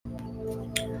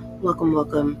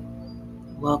Welcome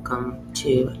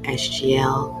to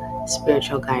SGL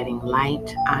Spiritual Guiding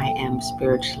Light. I am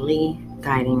spiritually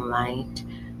guiding light.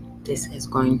 This is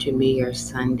going to be your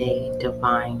Sunday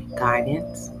divine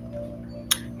guidance.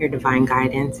 Your divine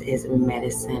guidance is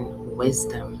medicine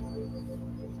wisdom.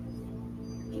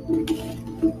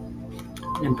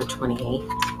 Number 28.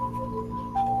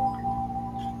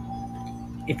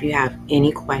 If you have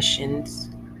any questions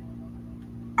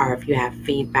or if you have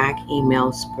feedback,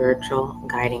 email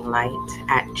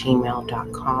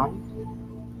spiritualguidinglight@gmail.com.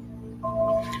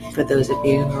 For those of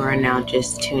you who are now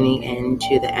just tuning in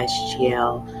to the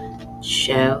SGL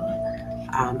show,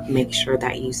 make sure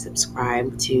that you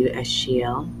subscribe to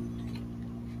SGL.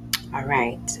 All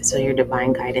right, so your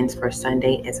divine guidance for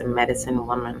Sunday is a medicine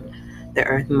woman. The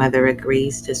Earth Mother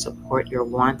agrees to support your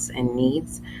wants and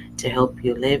needs to help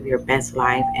you live your best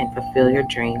life and fulfill your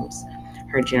dreams.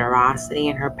 Her generosity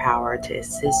and her power to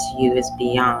assist you is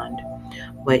beyond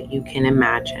what you can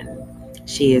imagine.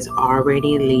 She is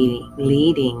already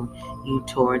leading you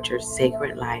towards your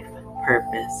sacred life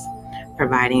purpose,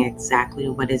 providing exactly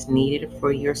what is needed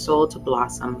for your soul to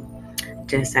blossom,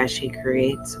 just as she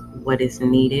creates what is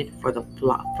needed for the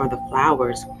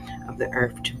flowers of the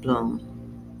earth to bloom.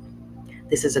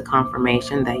 This is a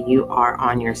confirmation that you are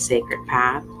on your sacred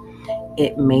path.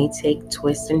 It may take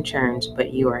twists and turns,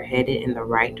 but you are headed in the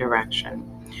right direction.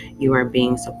 You are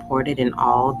being supported in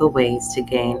all the ways to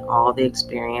gain all the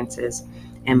experiences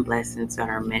and blessings that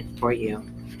are meant for you.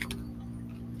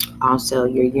 Also,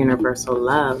 your universal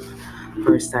love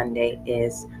for Sunday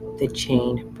is the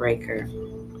chain breaker.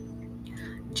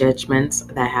 Judgments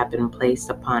that have been placed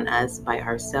upon us by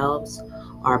ourselves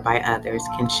or by others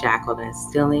can shackle us,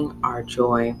 stealing our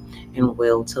joy and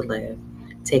will to live.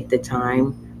 Take the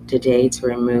time today to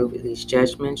remove these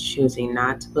judgments, choosing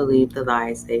not to believe the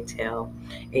lies they tell.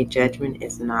 A judgment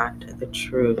is not the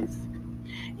truth.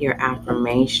 Your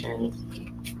affirmation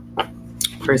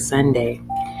for Sunday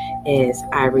is,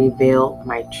 I reveal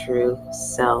my true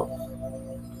self.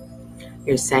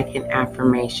 Your second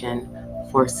affirmation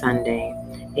for Sunday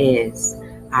is,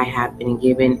 I have been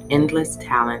given endless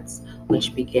talents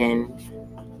which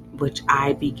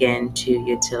I begin to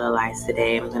utilize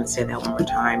today. I'm going to say that one more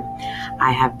time.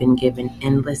 I have been given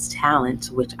endless talents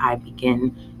which I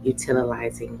begin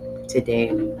utilizing today.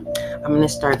 I'm going to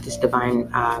start this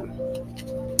divine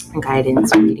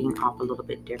guidance reading off a little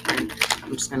bit different.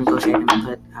 I'm just going to go ahead and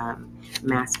put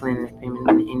masculine and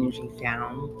feminine energy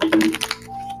down.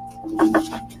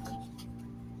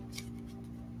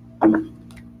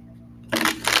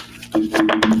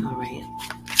 All right.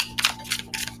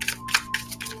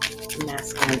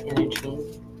 Masculine energy.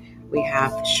 We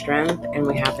have strength and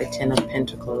we have the 10 of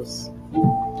Pentacles.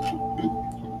 All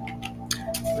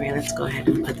right, let's go ahead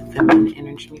and put the feminine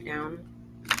energy down.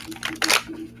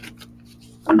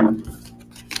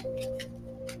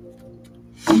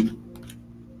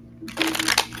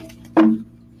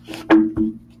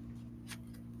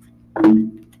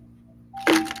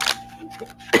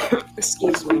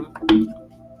 Excuse me.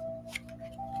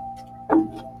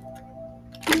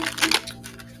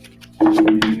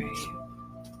 Alright.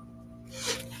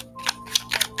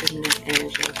 Feminine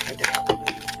energy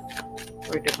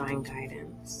for divine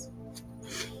guidance.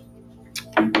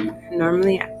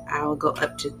 Normally I'll go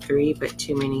up to 3, but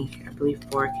too many, I believe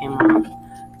 4 came up.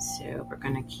 So we're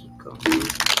going to keep going.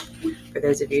 For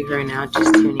those of you who are now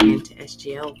just tuning into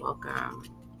SGL, welcome.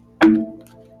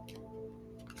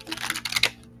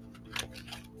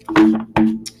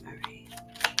 Alright.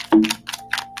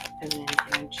 Feminine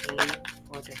energy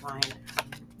for divine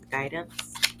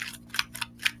guidance.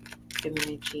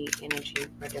 Feminine energy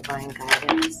for divine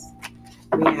guidance.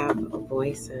 We have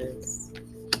voices.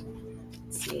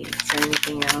 Let's see, is there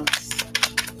anything else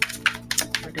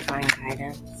for divine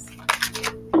guidance?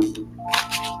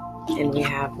 And we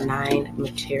have 9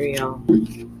 material.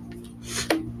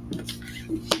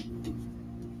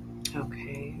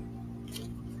 Okay.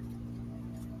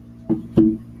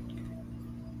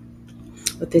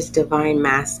 With this divine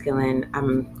masculine,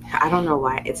 I don't know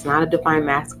why. It's not a divine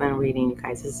masculine reading, you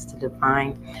guys. This is a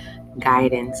divine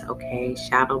guidance, okay?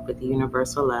 Shadowed with the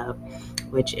universal love,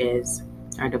 which is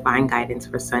our divine guidance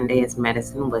for Sunday is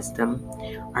medicine wisdom.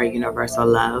 Our universal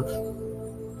love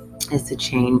is the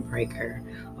chain breaker,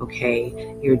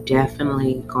 okay? You're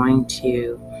definitely going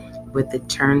to, with the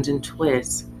turns and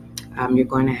twists, you're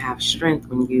going to have strength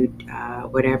when you,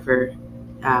 whatever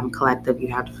collective, you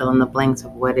have to fill in the blanks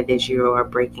of what it is you are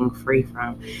breaking free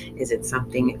from. Is it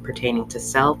something pertaining to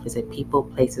self? Is it people,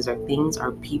 places, or things?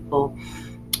 Or people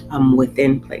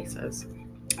within places?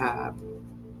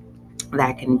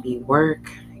 That can be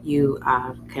work, you're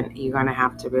gonna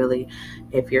have to really,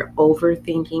 if you're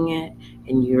overthinking it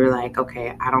and you're like,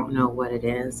 okay, I don't know what it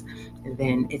is,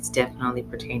 then it's definitely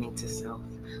pertaining to self.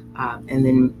 And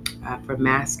then for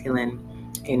masculine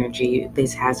energy,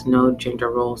 this has no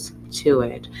gender roles to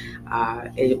it.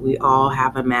 We all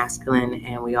have a masculine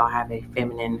and we all have a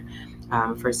feminine.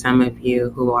 For some of you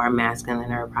who are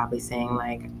masculine are probably saying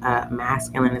like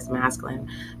masculine is masculine.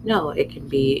 No, it can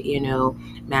be,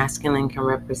 masculine can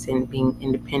represent being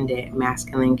independent.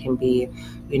 Masculine can be,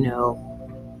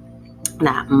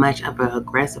 not much of an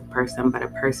aggressive person, but a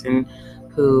person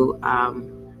who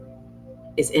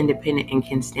is independent and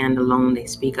can stand alone. They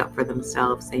speak up for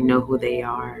themselves. They know who they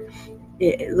are.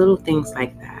 Little things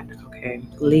like that. Okay.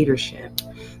 Leadership.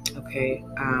 Okay.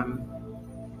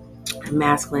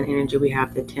 Masculine energy, we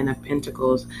have the Ten of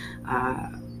Pentacles,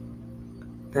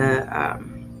 the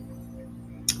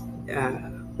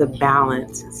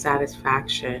balance,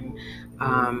 satisfaction,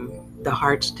 the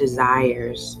heart's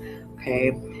desires.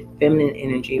 Okay. Feminine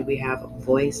energy, we have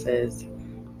voices,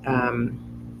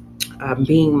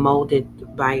 being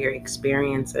molded by your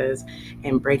experiences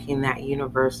and breaking that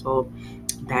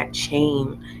that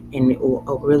chain, and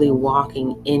really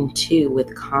walking into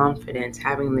with confidence,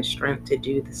 having the strength to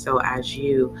do so as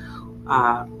you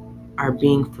are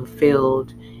being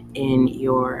fulfilled in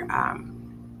your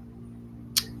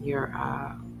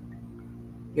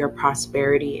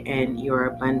prosperity and your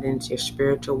abundance, your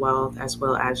spiritual wealth, as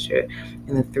well as your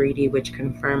in the 3D, which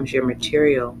confirms your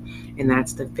material, and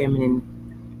that's the feminine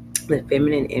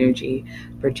energy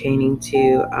pertaining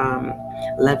to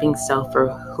loving self for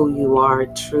who you are,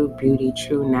 true beauty,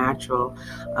 true natural,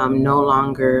 no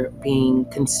longer being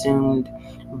consumed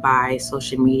by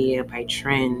social media, by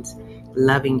trends,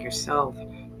 loving yourself.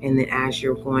 And then as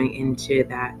you're going into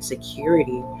that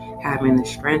security, having the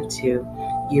strength to,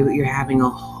 you're having a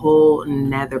whole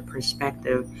nother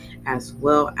perspective, as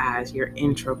well as your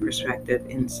intro perspective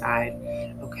inside.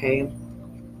 Okay.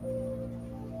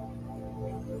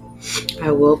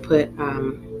 I will put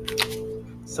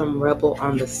some rebel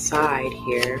on the side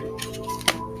here.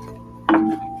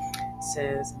 It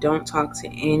says, don't talk to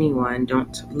anyone,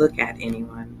 don't look at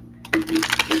anyone.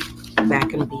 That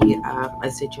can be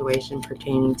a situation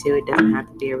pertaining to, it doesn't have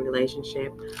to be a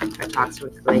relationship, a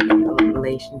toxic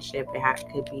relationship. It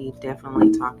could be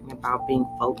definitely talking about being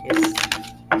focused,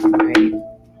 right?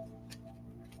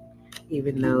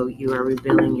 Even though you are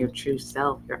revealing your true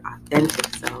self, your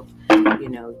authentic self,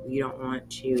 you don't want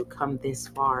to come this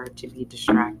far to be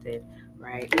distracted,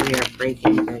 right? We are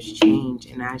breaking those chains,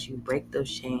 and as you break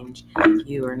those chains,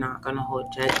 you are not going to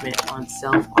hold judgment on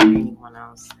self or anyone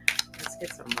else. Let's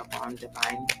get some up on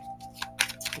divine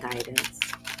guidance.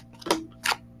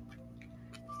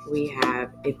 We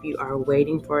have, if you are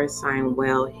waiting for a sign,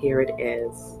 well, here it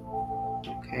is.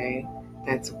 Okay,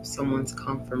 that's someone's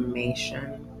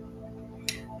confirmation.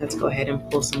 Let's go ahead and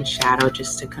pull some shadow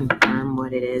just to confirm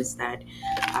what it is that,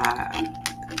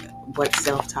 what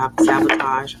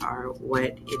self-sabotage or what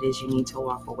it is you need to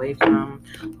walk away from,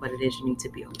 what it is you need to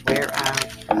be aware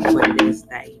of, what it is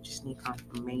that you just need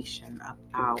confirmation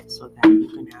about so that you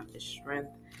can have the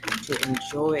strength to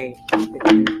enjoy the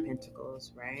Ten of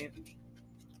Pentacles, right?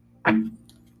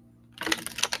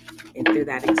 And through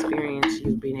that experience,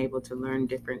 you've been able to learn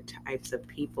different types of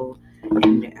people,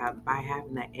 and by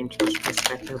having that interest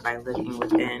perspective, by looking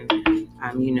within,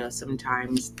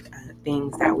 sometimes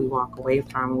things that we walk away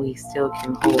from, we still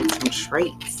can hold some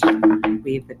traits.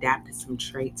 We've adapted some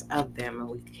traits of them, and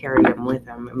we carry them with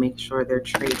them and make sure they're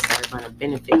traits that are going to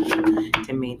benefit you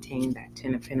to maintain that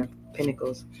Ten of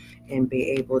Pentacles and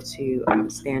be able to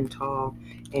stand tall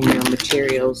in your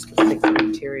materials, the 6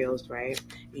 materials, right?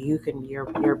 You can, your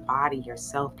body,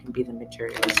 yourself can be the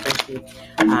material, especially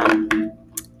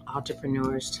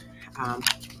entrepreneurs,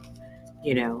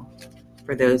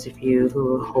 for those of you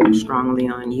who hold strongly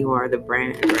on, you are the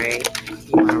brand, right?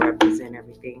 You want to represent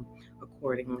everything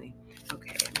accordingly.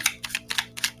 Okay.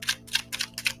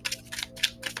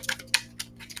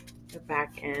 The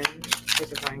back end, the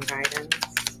divine guidance.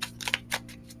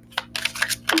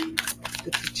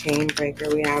 The chain breaker,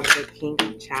 we have the King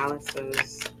of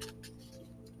Chalices.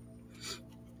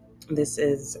 This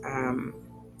is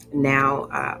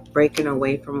now breaking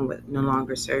away from what no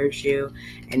longer serves you,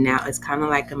 and now it's kind of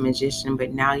like a magician,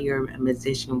 but now you're a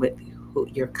magician with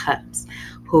your cups,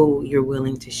 who you're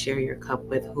willing to share your cup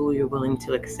with, who you're willing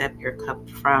to accept your cup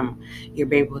from.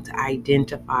 You're able to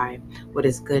identify what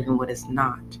is good and what is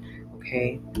not.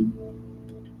 Okay.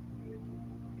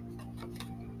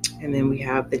 And then we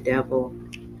have the Devil,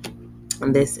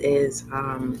 and this is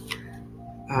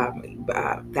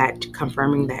that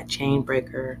confirming that chain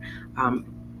breaker,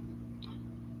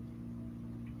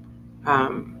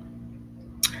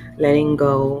 letting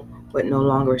go what no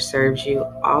longer serves you,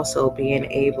 also being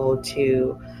able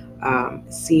to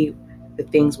see the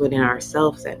things within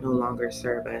ourselves that no longer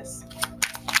serve us.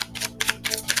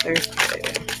 Third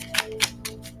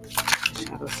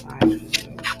shadow side.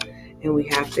 And we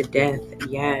have the death.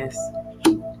 Yes.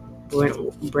 We're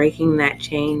breaking that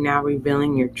chain, now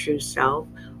revealing your true self,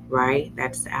 right?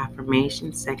 That's the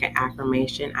affirmation. Second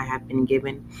affirmation, I have been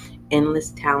given endless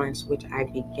talents which I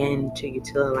begin to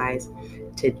utilize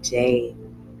today.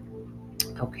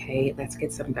 Okay, let's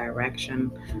get some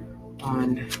direction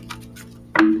on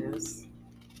this.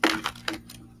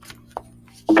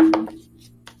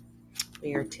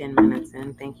 We are 10 minutes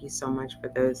in. Thank you so much for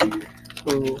those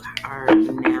who are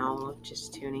now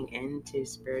just tuning in to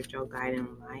Spiritual Guiding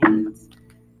Lights.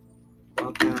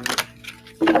 Welcome.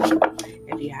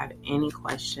 If you have any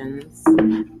questions,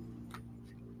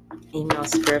 email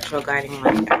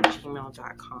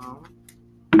spiritualguidinglight@gmail.com.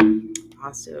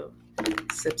 Also,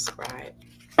 subscribe.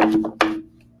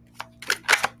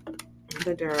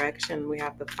 The direction, we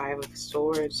have the Five of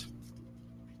Swords.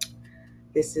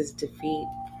 This is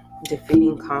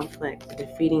defeating conflict,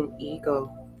 defeating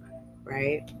ego,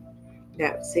 right?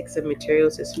 That Six of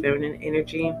Materials is feminine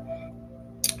energy,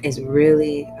 is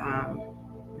really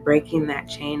breaking that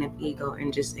chain of ego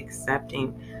and just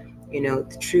accepting,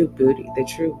 the true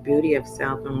beauty of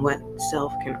self and what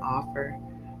self can offer,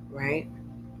 right?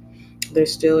 There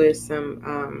still is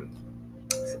some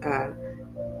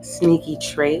sneaky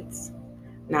traits,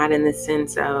 not in the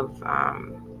sense of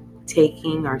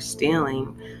taking or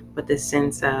stealing, but the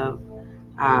sense of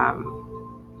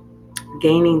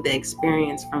gaining the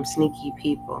experience from sneaky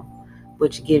people,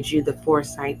 which gives you the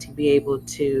foresight to be able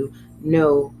to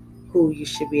know who you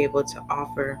should be able to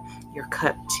offer your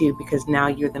cup to, because now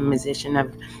you're the musician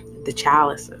of the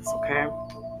chalices, okay?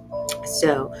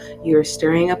 So you're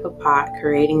stirring up a pot,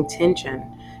 creating tension.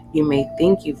 You may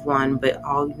think you've won, but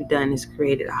all you've done is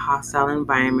created a hostile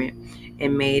environment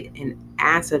and made an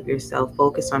ass of yourself.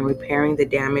 Focus on repairing the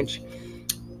damage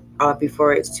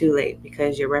before it's too late,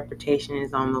 because your reputation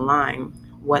is on the line.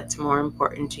 What's more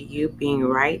important to you, being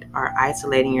right or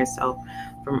isolating yourself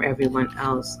from everyone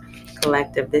else?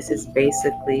 Collective, this is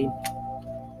basically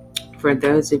for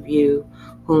those of you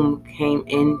whom came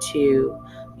into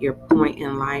your point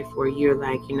in life where you're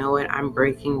like, you know what, I'm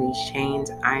breaking these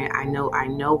chains. I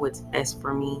know what's best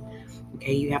for me.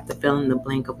 Okay, you have to fill in the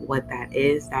blank of what that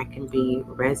is. That can be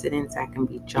residence, that can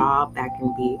be job, that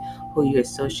can be who you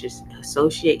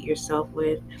associate yourself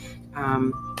with.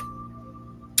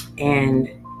 And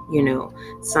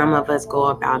some of us go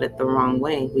about it the wrong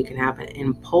way. We can have an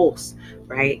impulse,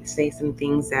 right? Say some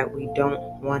things that we don't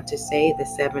want to say. The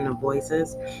Seven of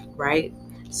Voices, right?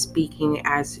 Speaking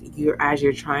as you're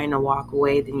trying to walk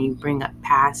away, then you bring up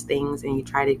past things and you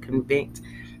try to convict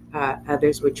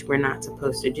others, which we're not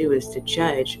supposed to do, is to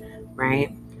judge,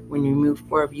 right? When you move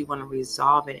forward, you want to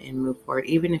resolve it and move forward.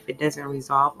 Even if it doesn't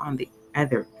resolve on the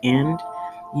other end,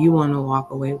 you want to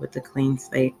walk away with a clean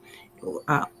slate.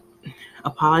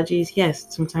 Apologies,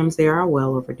 yes, sometimes they are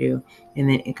well overdue, and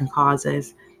then it can cause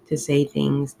us to say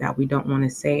things that we don't want to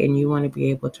say, and you want to be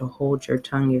able to hold your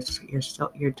tongue. Your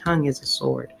tongue is a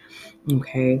sword,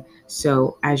 okay?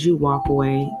 So as you walk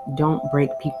away, don't break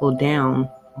people down,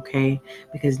 okay?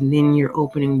 Because then you're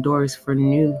opening doors for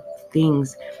new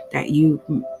things that you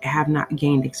have not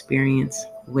gained experience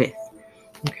with,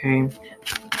 okay?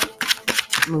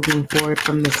 Moving forward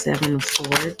from the Seven of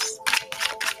Swords.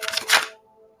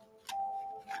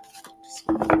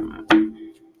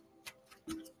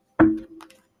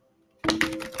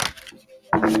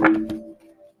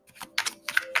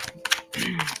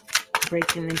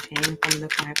 Breaking the chain from the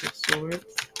Five of Swords.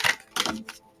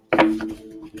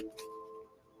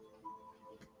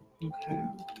 Okay.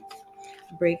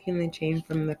 Breaking the chain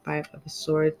from the Five of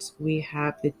Swords, we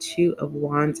have the Two of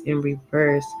Wands in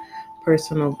reverse.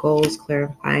 Personal goals,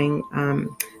 clarifying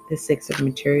the Six of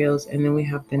Materials. And then we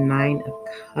have the Nine of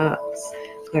Cups,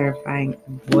 clarifying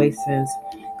voices.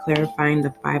 Clarifying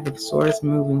the Five of Swords,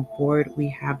 moving forward, we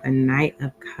have the Knight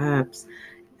of Cups.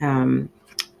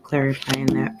 Clarifying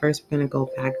that. First, we're going to go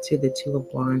back to the Two of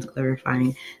Wands,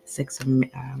 clarifying Six of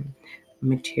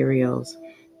Materials.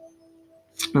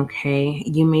 Okay,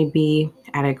 you may be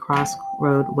at a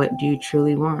crossroad. What do you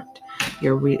truly want?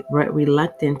 You're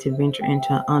reluctant to venture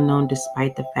into unknown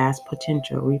despite the vast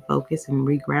potential. Refocus and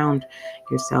reground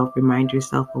yourself. Remind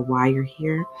yourself of why you're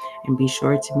here, and be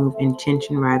sure to move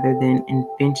intention rather than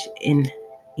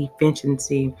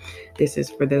efficiency. This is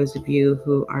for those of you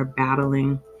who are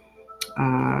battling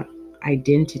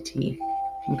identity.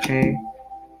 Okay.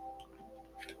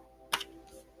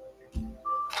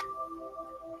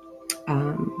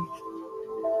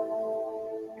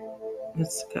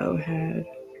 Let's go ahead.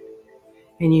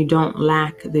 And you don't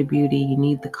lack the beauty. You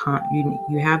need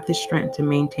you have the strength to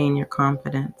maintain your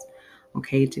confidence.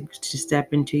 Okay, to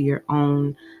step into your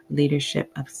own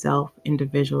leadership of self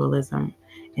individualism,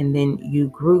 and then you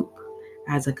group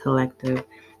as a collective.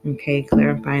 Okay,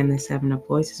 clarifying the Seven of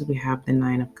Voices, we have the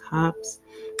Nine of Cups.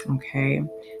 Okay,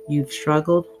 you've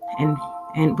struggled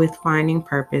and with finding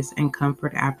purpose and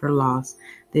comfort after loss.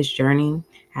 This journey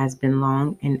has been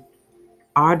long and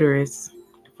arduous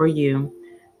for you.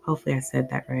 Hopefully I said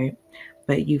that right.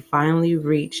 But you finally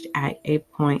reached at a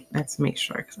point. Let's make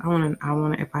sure, because I want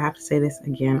to, if I have to say this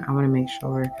again, I want to make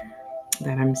sure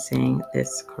that I'm saying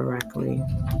this correctly.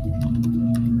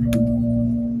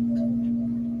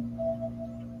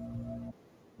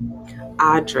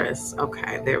 Address.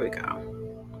 Okay, there we go.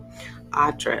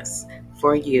 Address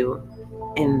for you.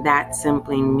 And that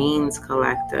simply means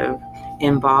collective,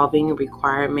 involving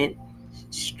requirement,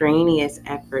 strenuous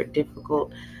effort,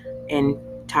 difficult and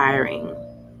tiring.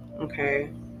 Okay.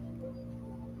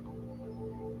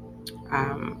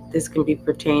 This can be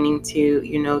pertaining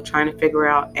to, trying to figure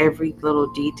out every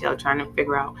little detail, trying to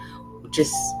figure out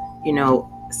just,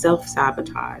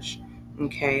 self-sabotage.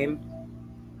 Okay.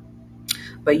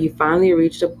 But you finally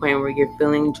reached a point where you're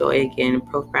feeling joy again.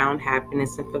 Profound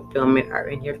happiness and fulfillment are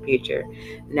in your future.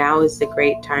 Now is the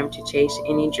great time to chase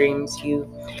any dreams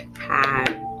you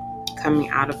had. Coming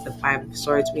out of the Five of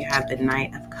Swords, we have the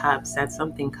Knight of Cups. That's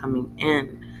something coming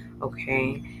in.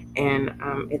 Okay. And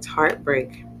it's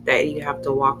heartbreak that you have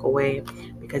to walk away,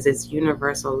 because it's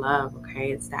universal love.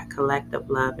 Okay. It's that collective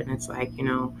love. And it's like,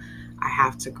 I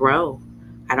have to grow.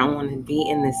 I don't want to be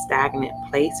in this stagnant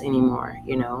place anymore,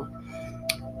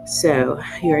 So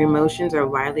your emotions are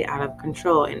widely out of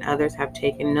control and others have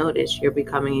taken notice. You're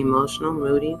becoming emotional,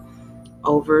 moody,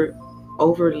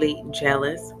 overly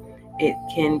jealous.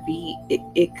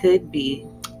 It could be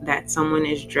that someone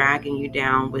is dragging you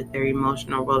down with their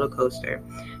emotional roller coaster.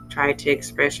 Try to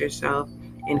express yourself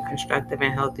in constructive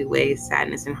and healthy ways.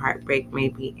 Sadness and heartbreak may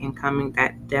be incoming.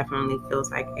 That definitely feels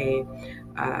like a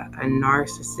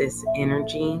narcissist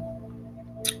energy.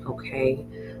 Okay.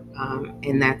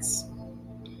 And that's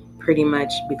pretty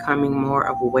much becoming more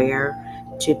of aware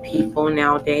to people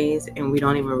nowadays, and we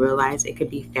don't even realize it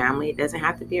could be family. It doesn't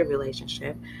have to be a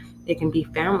relationship. It can be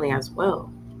family as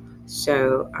well.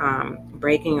 So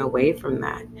breaking away from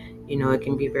that, it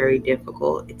can be very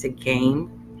difficult. It's a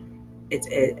game. It's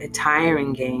a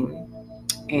tiring game.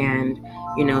 And,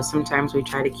 sometimes we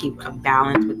try to keep a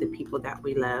balance with the people that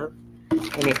we love,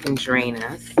 and it can drain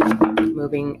us.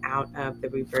 Moving out of the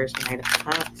reverse Knight of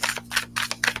Cups,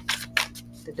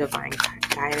 the divine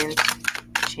guidance,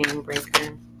 chain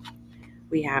breaker.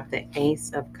 We have the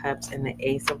Ace of Cups and the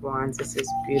Ace of Wands. This is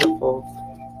beautiful.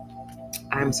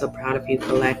 I'm so proud of you,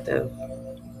 collective.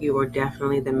 You are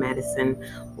definitely the medicine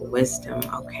wisdom,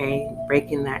 okay?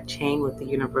 Breaking that chain with the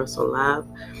universal love.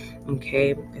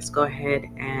 Okay, let's go ahead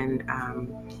and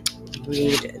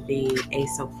read the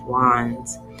Ace of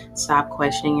Wands. Stop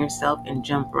questioning yourself and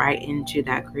jump right into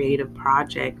that creative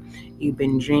project you've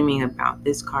been dreaming about.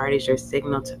 This card is your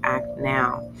signal to act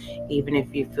now. Even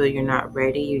if you feel you're not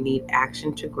ready, you need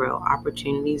action to grow.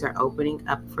 Opportunities are opening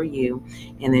up for you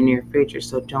in the near future,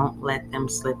 so don't let them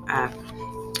slip up.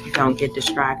 Don't get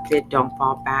distracted. Don't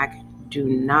fall back. Do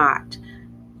not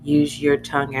use your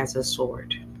tongue as a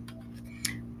sword.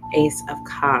 Ace of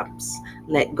Cups.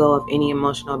 Let go of any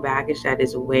emotional baggage that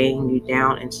is weighing you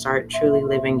down and start truly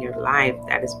living your life.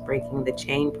 That is breaking the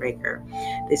chain breaker.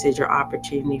 This is your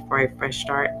opportunity for a fresh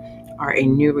start or a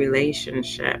new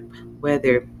relationship.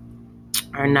 Whether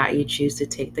or not you choose to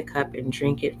take the cup and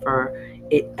drink it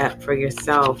up for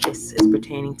yourself, this is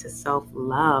pertaining to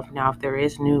self-love. Now, if there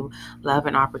is new love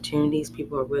and opportunities,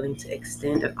 people are willing to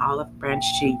extend an olive branch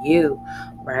to you,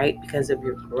 right? Because of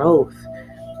your growth.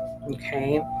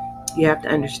 Okay, you have to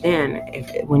understand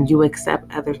when you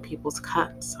accept other people's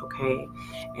cups, okay,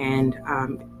 and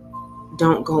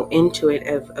don't go into it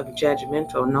of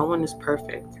judgmental. No one is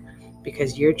perfect,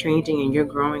 because you're changing and you're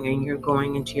growing and you're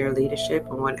going into your leadership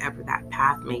and whatever that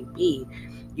path may be.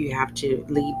 You have to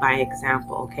lead by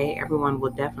example. Okay, everyone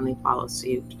will definitely follow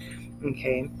suit.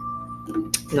 Okay.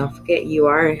 Don't forget, you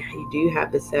do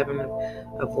have the Seven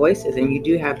of Voices, and you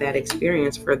do have that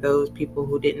experience for those people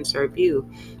who didn't serve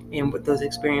you, and with those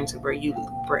experiences where you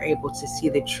were able to see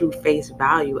the true face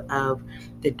value of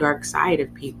the dark side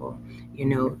of people.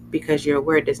 Because you're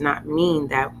aware does not mean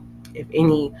that if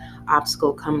any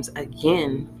obstacle comes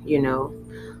again,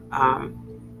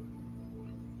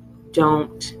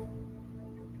 don't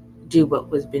do what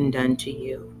was been done to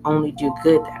you. Only do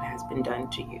good that has been done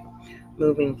to you.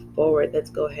 Moving forward, let's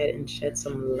go ahead and shed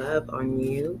some love on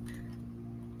you.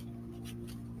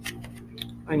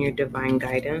 on your divine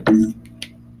guidance.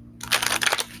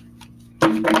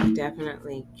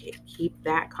 Definitely keep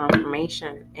that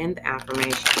confirmation and the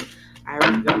affirmation. I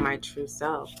reveal my true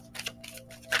self.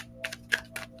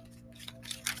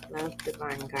 Love,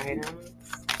 divine guidance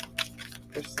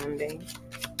for Sunday,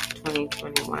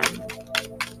 2021.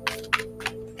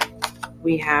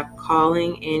 We have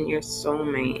calling in your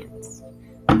soulmates.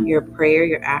 Your prayer,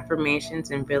 your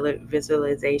affirmations, and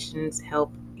visualizations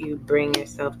help you bring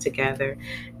yourself together.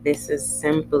 This is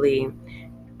simply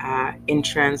in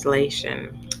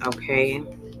translation, okay?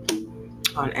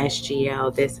 On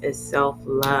SGL, this is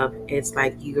self-love. It's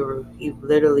like you've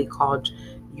literally called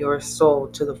your soul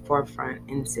to the forefront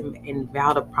and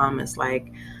vowed a promise,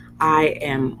 like, I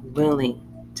am willing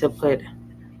to put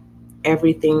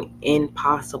everything in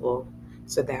possible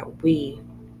so that we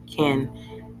can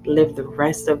live the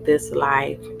rest of this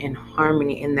life in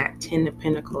harmony in that 10 of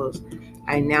Pentacles.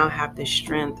 I now have the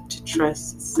strength to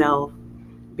trust self,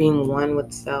 being one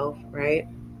with self, right?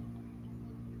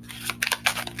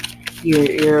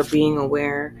 You're being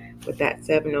aware with that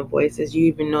 7 of Voices. You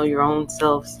even know your own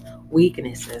self's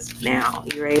weaknesses now.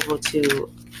 You're able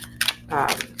to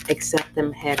accept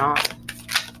them head on,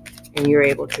 and you're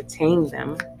able to tame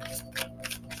them.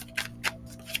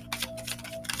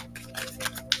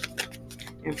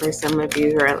 And for some of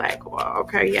you who are like, well,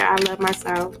 okay, yeah, I love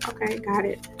myself. Okay, got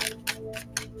it.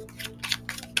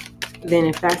 Then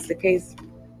if that's the case,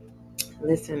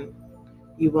 listen,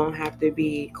 you won't have to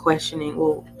be questioning,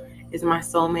 well, is my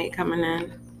soulmate coming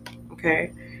in?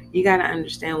 Okay. You got to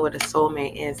understand what a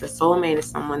soulmate is. A soulmate is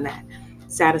someone that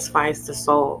satisfies the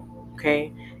soul.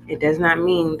 Okay. It does not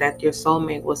mean that your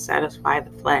soulmate will satisfy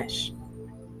the flesh.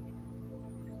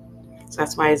 So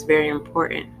that's why it's very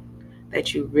important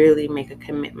that you really make a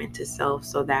commitment to self,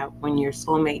 so that when your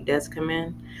soulmate does come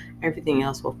in, everything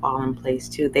else will fall in place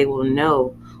too. They will know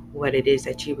what it is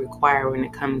that you require when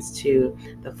it comes to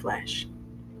the flesh.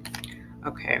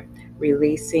 Okay,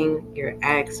 releasing your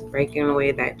ex, breaking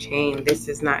away that chain. This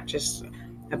is not just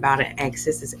about an ex.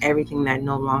 This is everything that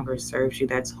no longer serves you,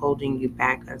 that's holding you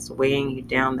back, that's weighing you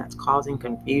down, that's causing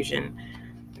confusion,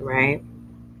 right?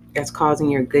 That's causing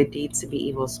your good deeds to be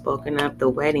evil spoken of. The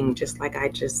wedding, just like I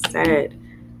just said,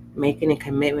 making a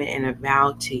commitment and a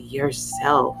vow to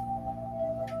yourself.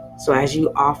 So as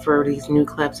you offer these new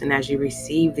cups and as you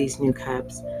receive these new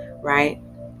cups, right,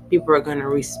 people are going to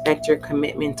respect your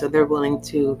commitment, so they're willing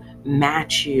to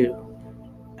match you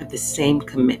at the same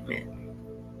commitment.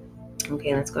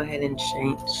 Okay, let's go ahead and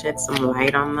shed some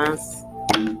light on this.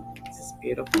 This is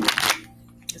beautiful.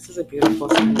 This is a beautiful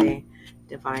Sunday.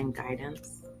 Divine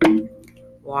guidance.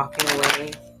 Walking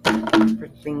away for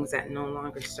things that no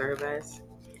longer serve us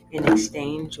in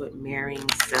exchange with marrying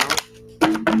self,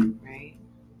 right?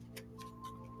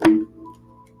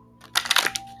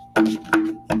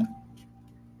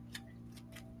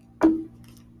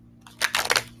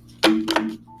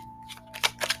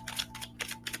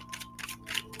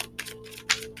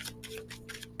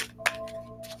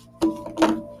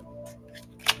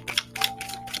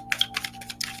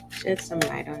 Shed some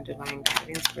light on divine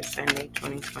guidance for Sunday,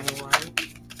 2021.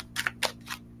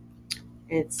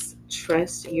 It's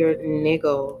trust your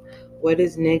niggle. What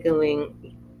is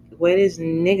niggling? What is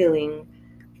niggling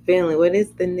feeling? What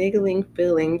is the niggling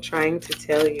feeling trying to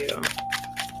tell you?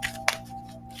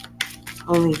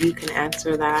 Only you can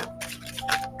answer that,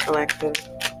 collective.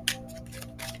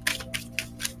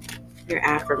 Your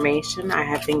affirmation: I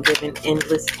have been given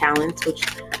endless talents, which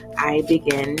I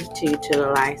begin to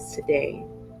utilize today.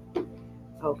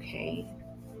 Okay.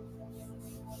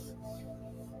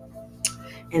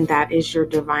 And that is your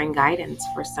divine guidance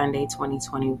for Sunday,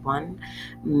 2021.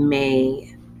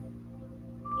 May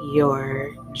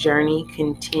your journey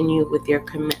continue with your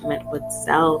commitment with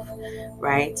self,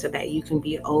 right? So that you can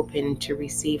be open to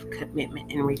receive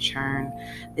commitment in return.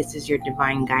 This is your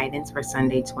divine guidance for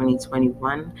Sunday,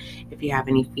 2021. If you have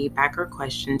any feedback or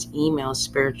questions, email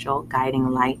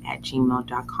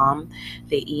spiritualguidinglight@gmail.com.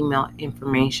 The email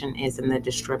information is in the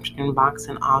description box.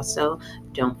 And also,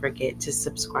 don't forget to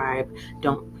subscribe.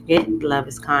 Don't forget, love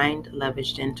is kind, love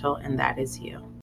is gentle, and that is you.